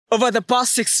Over the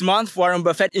past 6 months, Warren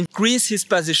Buffett increased his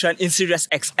position in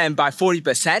SiriusXM by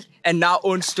 40% and now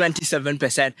owns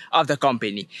 27% of the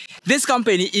company. This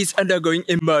company is undergoing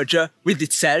a merger with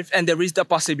itself, and there is the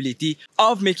possibility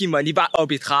of making money by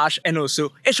arbitrage and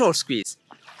also a short squeeze.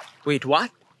 Wait,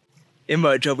 what? A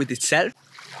merger with itself?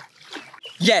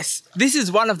 Yes, this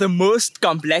is one of the most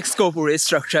complex corporate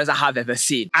structures I have ever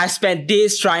seen. I spent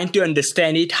days trying to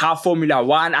understand it, how Formula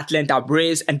One, Atlanta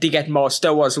Braves, and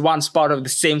Ticketmaster was once part of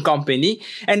the same company,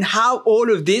 and how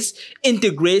all of this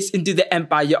integrates into the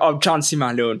empire of John C.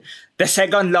 Malone, the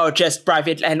second largest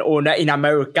private landowner in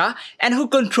America, and who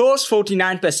controls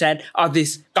 49% of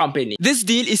this company. This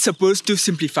deal is supposed to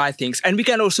simplify things, and we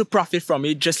can also profit from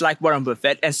it, just like Warren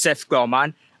Buffett and Seth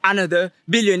Godin, another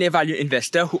billionaire value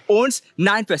investor who owns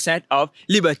 9% of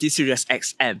Liberty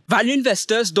SiriusXM. Value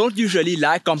investors don't usually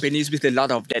like companies with a lot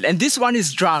of debt, and this one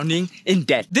is drowning in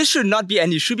debt. This should not be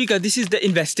an issue because this is the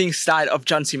investing style of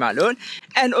John C. Malone,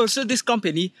 and also this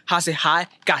company has a high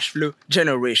cash flow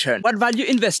generation. What value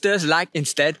investors like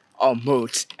instead are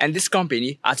moats, and this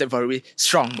company has a very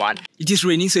strong one. It is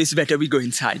raining, so it's better we go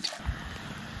inside.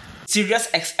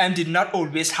 SiriusXM did not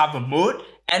always have a moat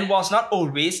and was not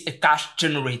always a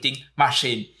cash-generating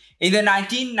machine. In the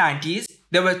 1990s,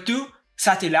 there were two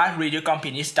satellite radio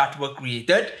companies that were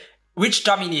created, which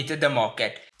dominated the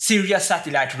market: Sirius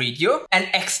Satellite Radio and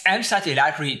XM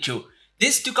Satellite Radio.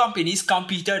 These two companies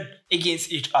competed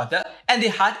against each other, and they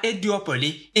had a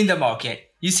duopoly in the market.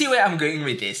 You see where I'm going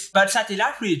with this? But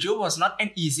satellite radio was not an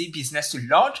easy business to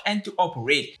launch and to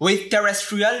operate. With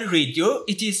terrestrial radio,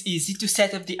 it is easy to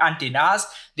set up the antennas,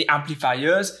 the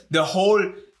amplifiers, the whole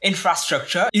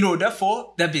infrastructure in order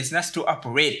for the business to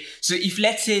operate. So if,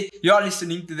 let's say, you're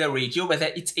listening to the radio, whether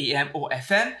it's AM or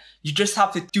FM, you just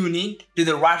have to tune in to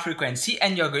the right frequency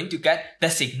and you're going to get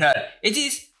the signal. It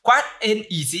is quite an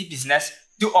easy business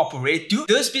to operate. To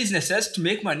those businesses, to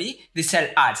make money, they sell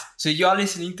ads. So you're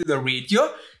listening to the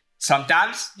radio,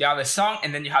 sometimes you have a song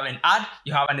and then you have an ad,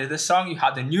 you have another song, you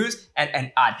have the news and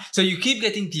an ad. So you keep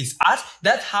getting these ads.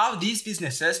 That's how these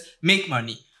businesses make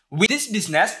money. With this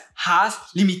business has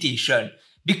limitation,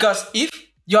 because if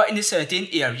you're in a certain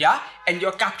area and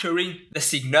you're capturing the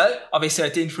signal of a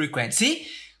certain frequency,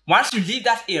 once you leave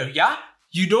that area,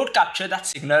 you don't capture that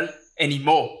signal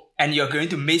anymore, and you're going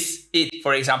to miss it.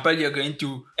 For example, you're going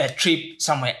to a trip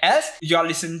somewhere else, you're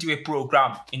listening to a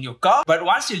program in your car, but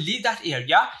once you leave that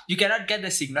area, you cannot get the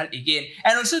signal again.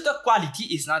 And also the quality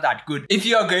is not that good. If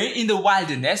you're going in the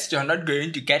wilderness, you're not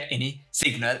going to get any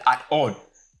signal at all.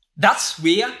 That's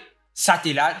where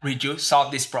satellite radio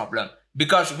solved this problem.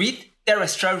 Because with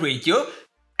terrestrial radio,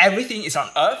 everything is on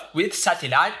Earth. With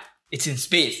satellite, it's in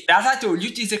space. As I told you,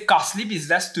 it is a costly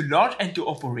business to launch and to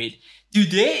operate.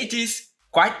 Today, it is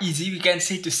quite easy, we can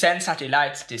say, to send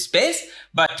satellites to space,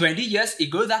 but 20 years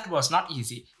ago, that was not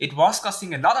easy. It was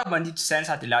costing a lot of money to send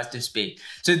satellites to space.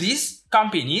 So these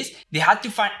companies, they had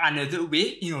to find another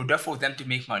way in order for them to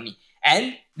make money.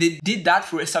 And they did that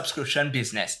through a subscription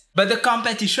business. But the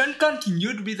competition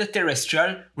continued with the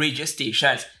terrestrial radio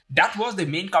stations. That was the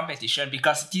main competition,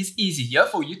 because it is easier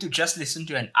for you to just listen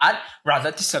to an ad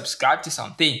rather to subscribe to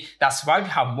something. That's why we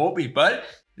have more people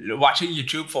watching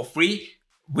YouTube for free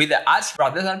with the ads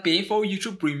rather than paying for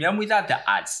YouTube Premium without the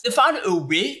ads. They found a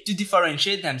way to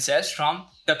differentiate themselves from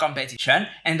the competition,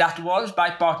 and that was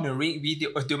by partnering with the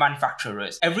auto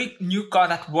manufacturers. Every new car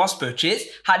that was purchased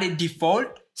had a default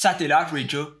satellite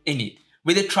radio in it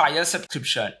with a trial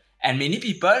subscription, and many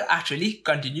people actually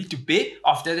continued to pay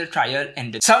after the trial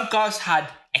ended. Some cars had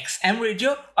XM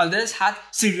radio, others had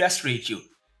Sirius radio.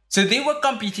 So they were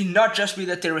competing not just with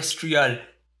the terrestrial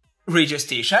radio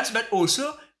stations, but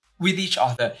also with each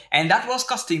other, and that was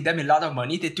costing them a lot of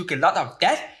money. They took a lot of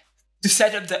debt to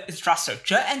set up the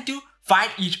infrastructure and to fight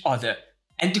each other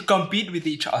and to compete with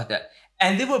each other,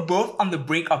 and they were both on the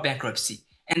brink of bankruptcy.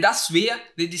 And that's where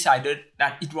they decided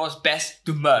that it was best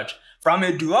to merge. From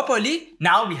a duopoly,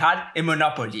 now we had a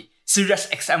monopoly.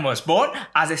 SiriusXM was born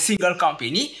as a single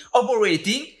company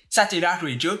operating satellite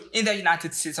radio in the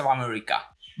United States of America.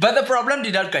 But the problem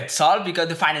did not get solved because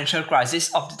the financial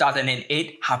crisis of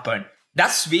 2008 happened.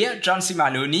 That's where John C.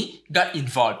 Malone got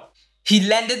involved. He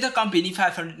lended the company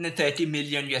 $530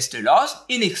 million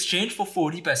in exchange for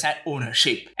 40%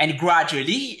 ownership. And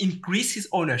gradually he increased his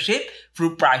ownership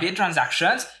through private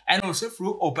transactions and also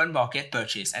through open market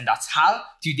purchase. And that's how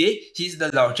today he's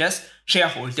the largest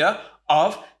shareholder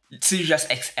of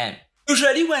SiriusXM.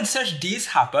 Usually when such deals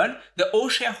happen, the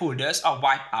old shareholders are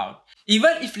wiped out.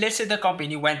 Even if, let's say, the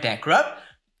company went bankrupt,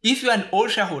 if you're an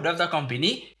old shareholder of the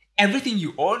company, everything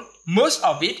you own, most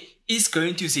of it is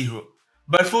going to zero.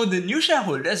 But for the new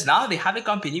shareholders, now they have a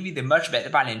company with a much better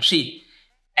balance sheet.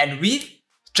 And with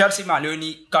Chelsea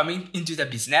Maloney coming into the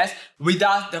business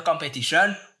without the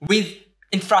competition, with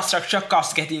infrastructure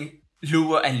costs getting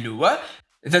lower and lower,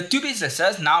 the two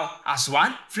businesses now as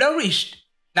one flourished.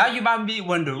 Now you might be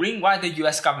wondering why the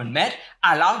US government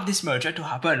allowed this merger to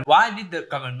happen. Why did the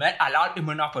government allow a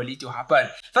monopoly to happen?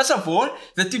 First of all,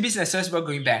 the two businesses were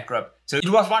going bankrupt. So it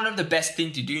was one of the best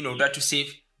things to do in order to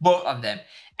save both of them.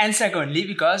 And secondly,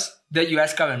 because the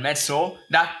US government saw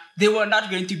that they were not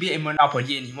going to be a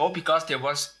monopoly anymore because there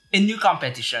was a new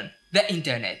competition, the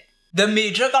internet. The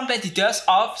major competitors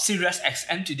of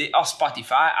SiriusXM today are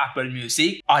Spotify, Apple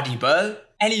Music, Audible,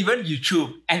 and even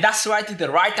YouTube. And that's why it's the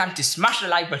right time to smash the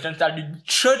like button to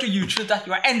show to YouTube that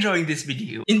you are enjoying this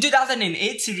video. In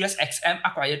 2008, SiriusXM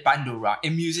acquired Pandora, a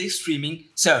music streaming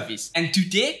service. And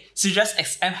today,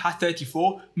 SiriusXM has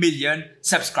 34 million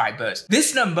subscribers.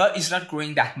 This number is not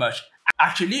growing that much.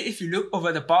 Actually, if you look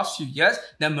over the past few years,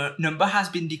 the number has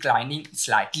been declining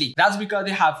slightly. That's because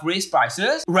they have raised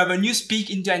prices. Revenues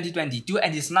peak in 2022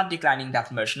 and it's not declining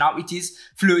that much. Now it is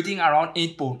floating around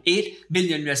 8.8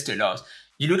 billion US dollars.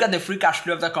 You look at the free cash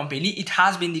flow of the company, it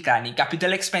has been declining.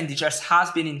 Capital expenditures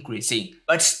has been increasing.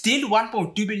 But still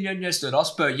 1.2 billion US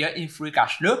dollars per year in free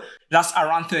cash flow. That's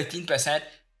around 13%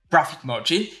 profit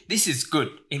margin. This is good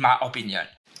in my opinion.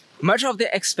 Much of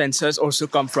the expenses also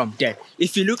come from debt.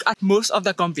 If you look at most of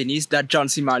the companies that John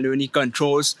C. Maloney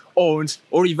controls, owns,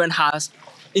 or even has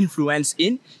influence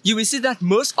in, you will see that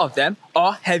most of them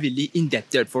are heavily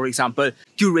indebted. For example,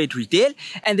 Curate Retail.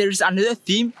 And there is another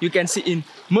theme you can see in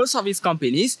most of his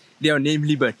companies. They are named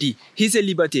Liberty. He's a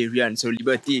libertarian. So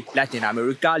Liberty Latin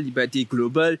America, Liberty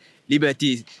Global,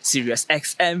 Liberty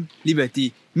SiriusXM,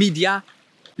 Liberty Media,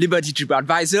 Liberty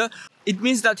TripAdvisor. It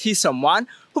means that he's someone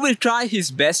who will try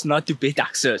his best not to pay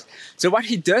taxes. So what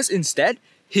he does instead,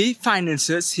 he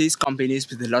finances his companies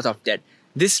with a lot of debt.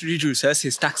 This reduces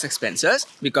his tax expenses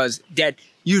because debt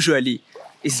usually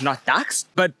is not taxed.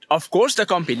 But of course, the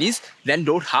companies then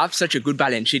don't have such a good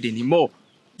balance sheet anymore.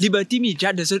 Liberty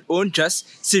Media doesn't own just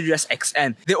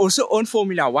SiriusXM. They also own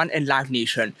Formula One and Live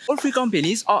Nation. All three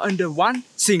companies are under one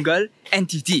single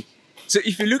entity. So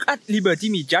if you look at Liberty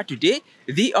Media today,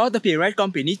 they are the parent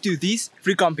company to these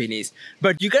three companies.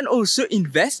 But you can also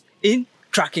invest in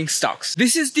tracking stocks.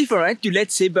 This is different to,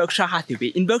 let's say, Berkshire Hathaway.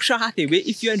 In Berkshire Hathaway,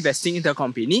 if you're investing in the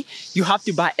company, you have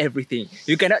to buy everything.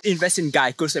 You cannot invest in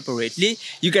Geico separately.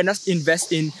 You cannot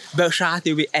invest in Berkshire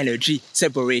Hathaway Energy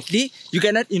separately. You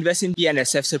cannot invest in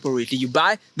BNSF separately. You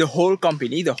buy the whole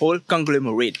company, the whole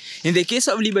conglomerate. In the case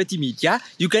of Liberty Media,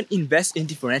 you can invest in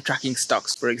different tracking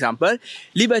stocks. For example,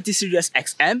 Liberty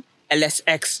SiriusXM,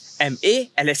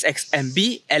 LSXMA,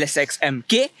 LSXMB,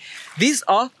 LSXMK. These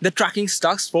are the tracking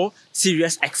stocks for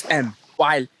SiriusXM,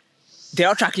 while there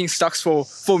are tracking stocks for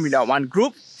Formula One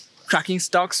Group, tracking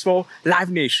stocks for Live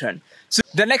Nation. So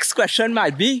the next question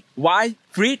might be, why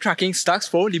 3 tracking stocks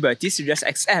for Liberty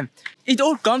SiriusXM? It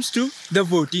all comes to the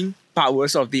voting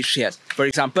powers of these shares. For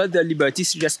example, the Liberty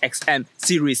SiriusXM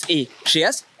Series A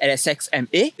shares,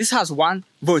 LSXMA, this has 1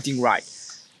 voting right.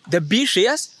 The B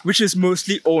shares, which is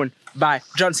mostly owned by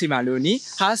John C. Maloney,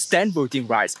 has 10 voting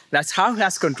rights. That's how he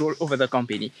has control over the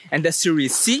company. And the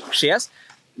Series C shares,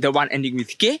 the one ending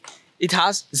with K, it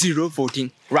has 0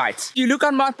 voting rights. If you look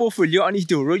at my portfolio on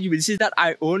eToro, you will see that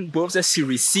I own both the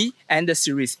Series C and the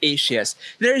Series A shares.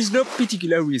 There is no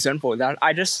particular reason for that.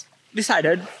 I just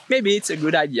decided maybe it's a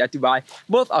good idea to buy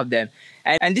both of them.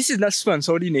 And this is not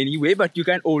sponsored in any way, but you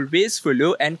can always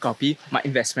follow and copy my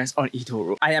investments on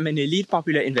eToro. I am an elite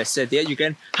popular investor there. You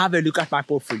can have a look at my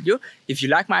portfolio. If you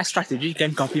like my strategy, you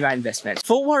can copy my investments.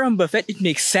 For Warren Buffett, it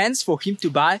makes sense for him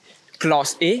to buy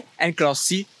Class A and Class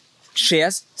C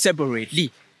shares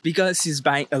separately because he's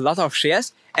buying a lot of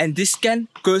shares and this can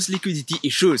cause liquidity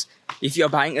issues. If you're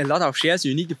buying a lot of shares,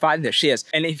 you need to find the shares.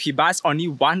 And if he buys only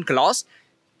one class,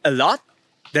 a lot,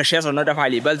 the shares are not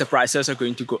available, the prices are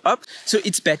going to go up. So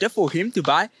it's better for him to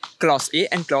buy Class A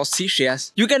and Class C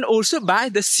shares. You can also buy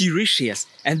the Series shares.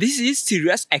 And this is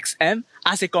SiriusXM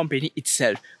as a company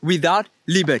itself, without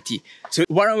Liberty. So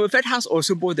Warren Buffett has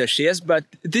also bought the shares, but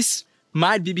this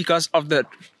might be because of the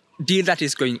deal that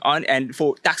is going on, and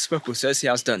for tax purposes he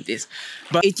has done this.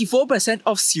 But 84%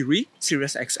 of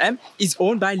SiriusXM is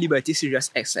owned by Liberty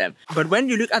SiriusXM. But when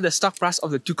you look at the stock price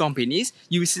of the two companies,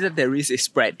 you will see that there is a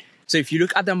spread. So if you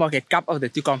look at the market cap of the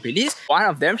two companies, one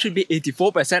of them should be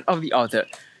 84% of the other.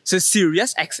 So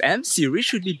SiriusXM series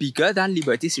should be bigger than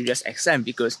Liberty SiriusXM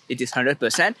because it is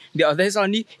 100%. The other is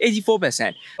only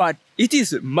 84%. But it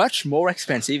is much more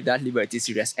expensive than Liberty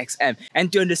SiriusXM.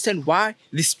 And to understand why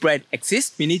this spread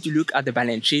exists, we need to look at the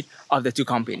balance sheet of the two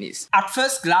companies. At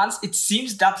first glance, it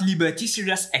seems that Liberty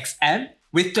SiriusXM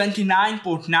with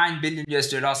 $29.9 billion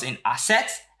in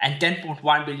assets and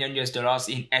 $10.1 billion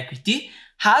in equity,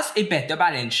 has a better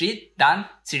balance sheet than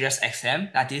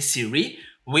SiriusXM, that is Siri,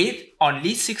 with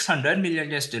only $600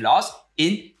 million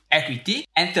in equity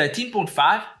and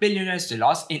 $13.5 billion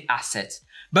in assets.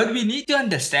 But we need to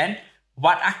understand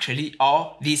what actually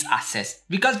are these assets,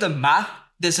 because the math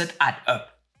doesn't add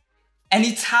up. And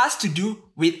it has to do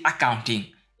with accounting.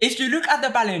 If you look at the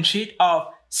balance sheet of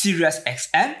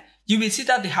SiriusXM, you will see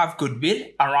that they have goodwill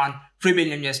around $3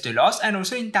 billion and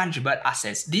also intangible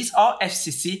assets. These are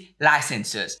FCC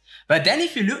licenses. But then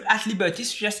if you look at Liberty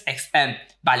SiriusXM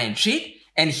balance sheet,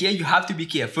 and here you have to be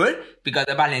careful because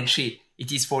the balance sheet,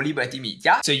 it is for Liberty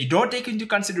Media. So you don't take into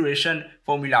consideration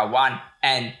Formula One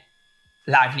and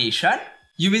Live Nation.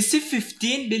 You will see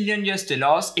 $15 billion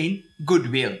in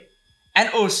goodwill and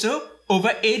also over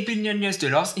 $8 billion in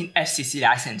FCC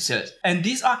licenses. And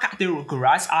these are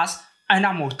categorized as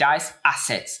unamortized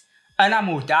assets,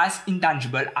 unamortized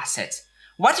intangible assets.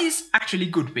 What is actually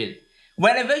goodwill?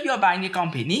 Whenever you are buying a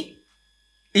company,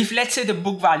 if let's say the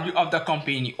book value of the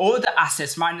company or the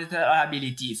assets minus the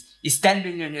liabilities is $10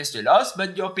 billion,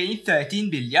 but you're paying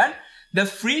 $13 billion, the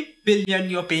 $3 billion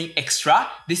you're paying extra,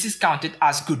 this is counted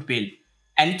as goodwill.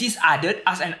 And it is added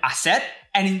as an asset,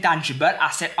 an intangible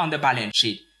asset on the balance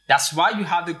sheet. That's why you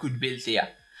have the goodwill there.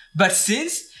 But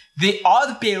since they are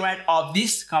the parent of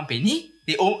this company,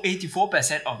 they own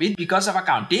 84% of it because of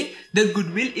accounting, the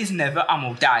goodwill is never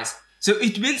amortized. So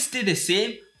it will stay the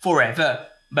same forever.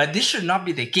 But this should not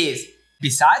be the case.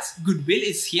 Besides, goodwill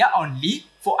is here only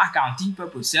for accounting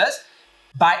purposes.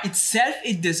 By itself,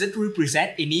 it doesn't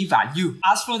represent any value.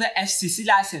 As for the FCC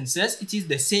licenses, it is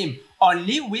the same.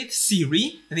 Only with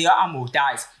Siri, they are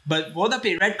amortized. But for the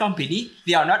parent company,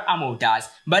 they are not amortized.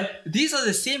 But these are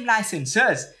the same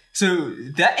licenses. So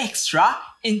the extra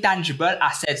intangible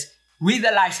assets with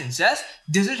the licenses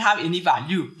doesn't have any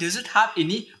value, doesn't have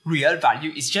any real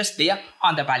value. It's just there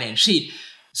on the balance sheet.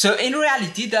 So in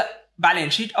reality, the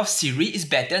balance sheet of Siri is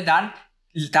better than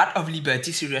that of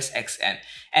Liberty SiriusXM.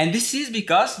 And this is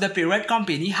because the parent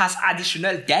company has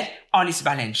additional debt on its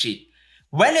balance sheet.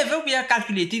 Whenever we are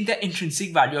calculating the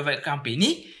intrinsic value of a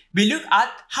company, we look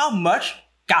at how much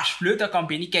cash flow the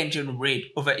company can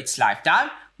generate over its lifetime.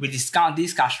 We discount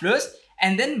these cash flows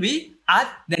and then we add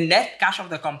the net cash of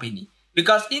the company.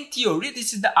 Because in theory,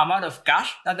 this is the amount of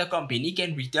cash that the company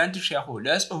can return to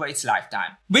shareholders over its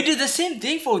lifetime. We do the same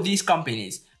thing for these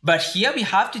companies. But here we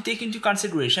have to take into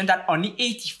consideration that only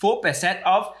 84%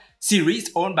 of Siri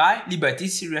is owned by Liberty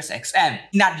SiriusXM.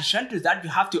 In addition to that, you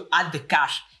have to add the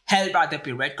cash held by the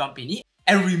parent company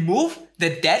and remove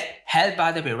the debt held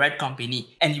by the parent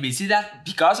company. And you will see that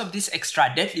because of this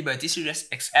extra debt, Liberty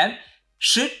SiriusXM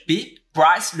should be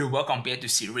priced lower compared to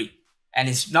Siri. And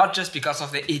it's not just because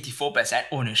of the 84%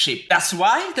 ownership. That's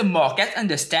why the market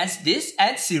understands this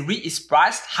and Siri is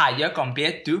priced higher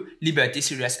compared to Liberty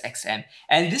SiriusXM.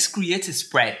 And this creates a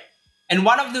spread. And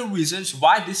one of the reasons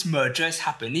why this merger is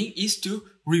happening is to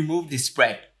remove the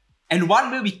spread. And one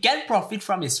way we can profit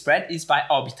from a spread is by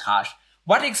arbitrage.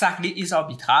 What exactly is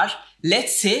arbitrage?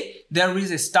 Let's say there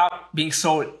is a stock being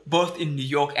sold both in New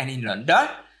York and in London.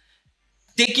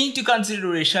 Taking into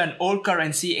consideration all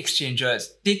currency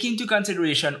exchanges, taking into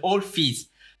consideration all fees,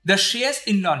 the shares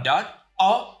in London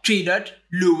are traded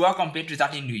lower compared to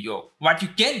that in New York. What you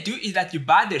can do is that you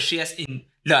buy the shares in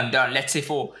London, let's say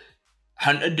for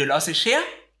 $100 a share,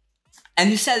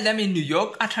 and you sell them in New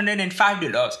York at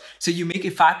 $105. So you make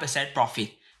a 5%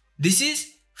 profit. This is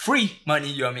free money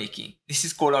you're making. This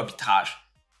is called arbitrage.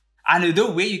 Another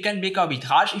way you can make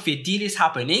arbitrage, if a deal is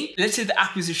happening, let's say the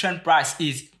acquisition price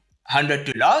is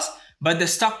 $100, but the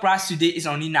stock price today is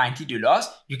only $90.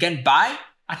 You can buy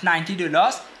at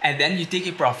 $90 and then you take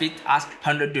a profit as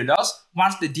 $100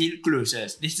 once the deal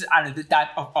closes. This is another type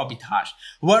of arbitrage.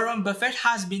 Warren Buffett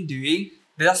has been doing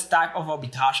this type of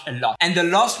arbitrage a lot. And the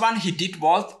last one he did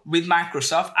was with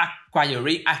Microsoft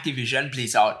acquiring Activision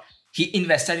Blizzard. He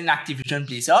invested in Activision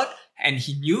Blizzard and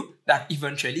he knew that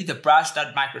eventually the price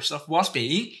that Microsoft was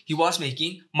paying, he was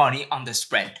making money on the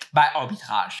spread by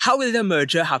arbitrage. How will the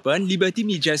merger happen? Liberty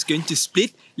Media is going to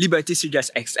split Liberty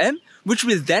SiriusXM, which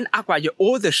will then acquire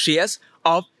all the shares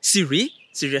of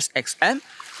SiriusXM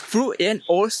through an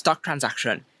all-stock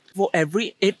transaction. For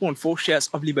every 8.4 shares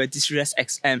of Liberty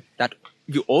SiriusXM that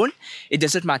you own, it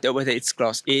doesn't matter whether it's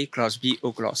class A, class B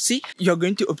or class C, you're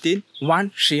going to obtain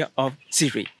 1 share of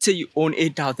Siri. Say you own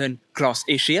 8,000 class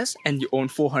A shares and you own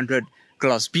 400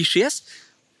 class B shares,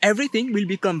 everything will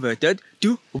be converted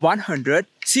to 100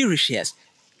 Siri shares.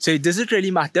 So it doesn't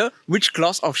really matter which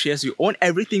class of shares you own,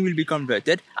 everything will be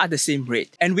converted at the same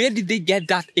rate. And where did they get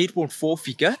that 8.4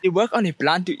 figure? They work on a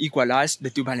plan to equalize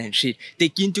the two balance sheet,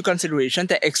 taking into consideration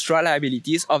the extra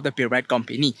liabilities of the parent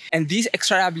company. And these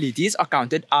extra liabilities are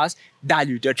counted as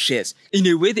diluted shares. In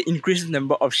a way, they increase the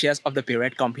number of shares of the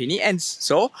parent company, and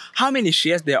so how many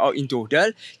shares there are in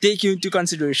total, taking into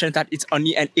consideration that it's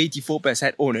only an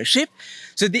 84% ownership.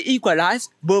 So they equalize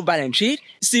both balance sheet.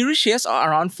 Series shares are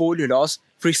around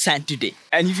 $4.03 today.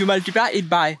 And if you multiply it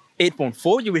by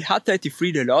 8.4, you will have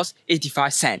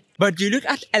 $33.85. But you look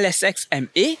at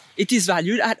LSXMA, it is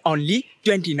valued at only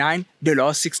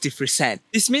 $29.63.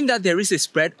 This means that there is a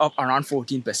spread of around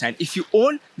 14%. If you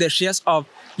own the shares of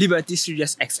Liberty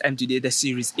SiriusXM today, the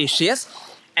Series A shares,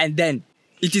 and then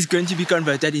it is going to be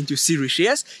converted into series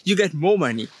shares, you get more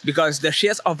money because the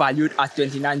shares are valued at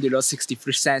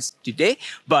 $29.63 today.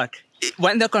 But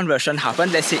when the conversion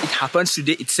happens, let's say it happens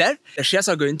today itself, the shares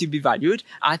are going to be valued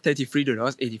at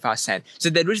 $33.85.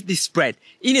 So there is this spread.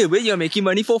 In a way, you're making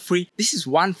money for free. This is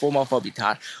one form of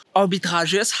arbitrage.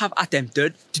 Arbitrageurs have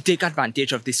attempted to take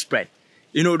advantage of this spread.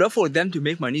 In order for them to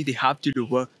make money, they have to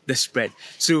lower the spread.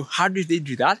 So how do they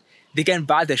do that? They can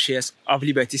buy the shares of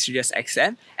Liberty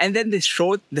SiriusXM and then they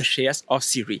short the shares of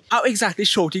Siri. How exactly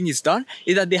shorting is done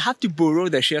is that they have to borrow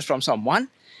the shares from someone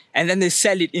and then they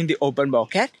sell it in the open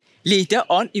market. Later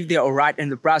on, if they are right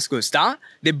and the price goes down,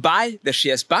 they buy the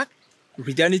shares back,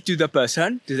 return it to the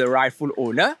person, to the rightful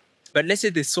owner. But let's say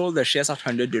they sold the shares at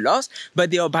 $100,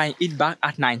 but they are buying it back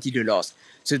at $90.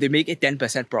 So they make a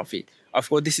 10% profit. Of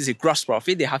course, this is a gross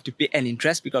profit. They have to pay an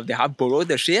interest because they have borrowed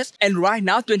the shares. And right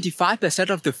now, 25%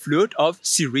 of the float of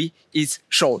Siri is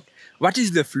short. What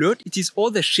is the float? It is all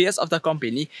the shares of the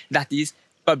company that is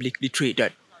publicly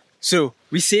traded. So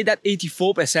we say that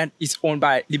 84% is owned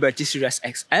by Liberty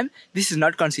SiriusXM. This is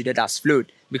not considered as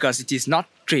float because it is not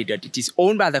traded. It is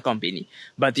owned by the company.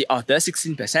 But the other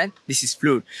 16%, this is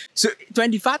float. So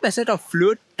 25% of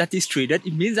float that is traded,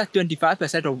 it means that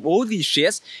 25% of all these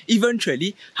shares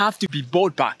eventually have to be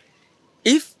bought back.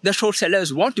 If the short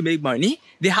sellers want to make money,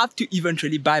 they have to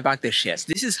eventually buy back the shares.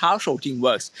 This is how shorting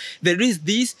works. There is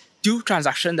these two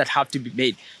transactions that have to be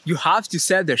made. You have to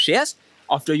sell the shares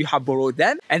after you have borrowed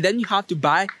them, and then you have to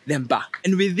buy them back.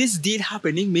 And with this deal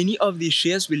happening, many of these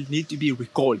shares will need to be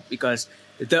recalled because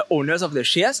the owners of the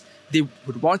shares, they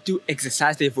would want to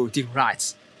exercise their voting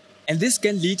rights. And this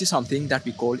can lead to something that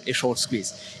we call a short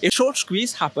squeeze. A short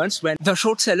squeeze happens when the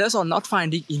short sellers are not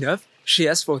finding enough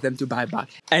shares for them to buy back.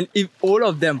 And if all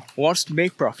of them wants to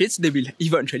make profits, they will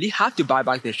eventually have to buy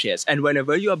back their shares. And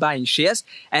whenever you are buying shares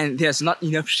and there's not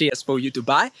enough shares for you to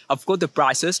buy, of course the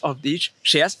prices of these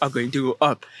shares are going to go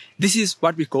up. This is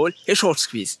what we call a short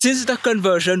squeeze. Since the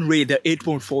conversion rate, the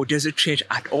 8.4, doesn't change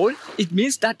at all, it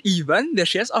means that even the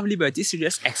shares of Liberty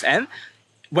SiriusXM,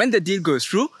 when the deal goes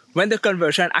through, when the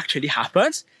conversion actually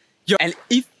happens, and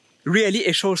if really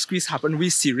a short squeeze happens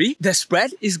with Siri, the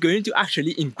spread is going to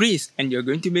actually increase and you're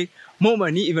going to make more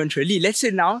money eventually. Let's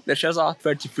say now the shares are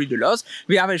 $33.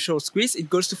 We have a short squeeze, it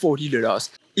goes to $40.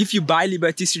 If you buy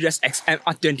Liberty SiriusXM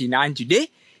at $29 today,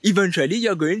 eventually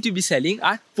you're going to be selling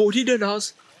at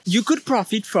 $40. You could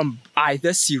profit from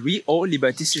either Siri or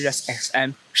Liberty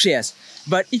SiriusXM shares,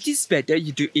 but it is better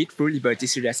you do it through Liberty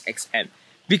SiriusXM.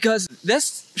 Because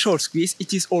this short squeeze,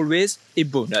 it is always a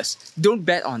bonus. Don't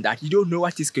bet on that. You don't know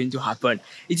what is going to happen.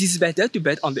 It is better to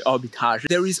bet on the arbitrage.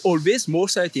 There is always more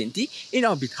certainty in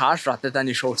arbitrage rather than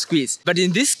a short squeeze. But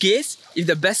in this case, if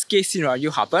the best case scenario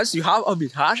happens, you have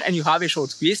arbitrage and you have a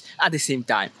short squeeze at the same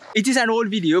time. It is an old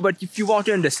video, but if you want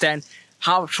to understand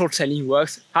how short selling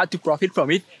works, how to profit from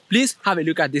it, please have a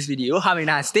look at this video. Have a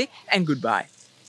nice day and goodbye.